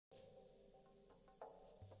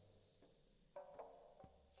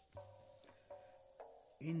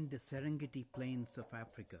In the Serengeti plains of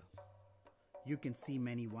Africa, you can see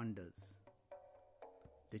many wonders.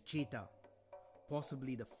 The cheetah,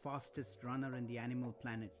 possibly the fastest runner in the animal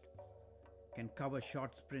planet, can cover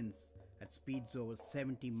short sprints at speeds over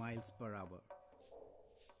 70 miles per hour.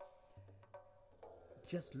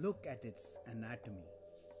 Just look at its anatomy.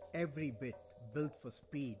 Every bit built for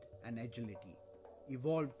speed and agility,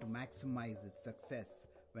 evolved to maximize its success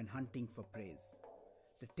when hunting for prey.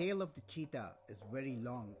 The tail of the cheetah is very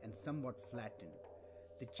long and somewhat flattened.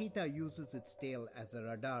 The cheetah uses its tail as a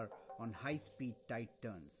radar on high-speed tight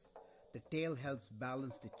turns. The tail helps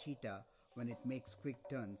balance the cheetah when it makes quick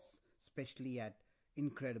turns, especially at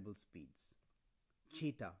incredible speeds.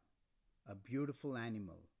 Cheetah, a beautiful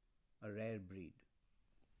animal, a rare breed.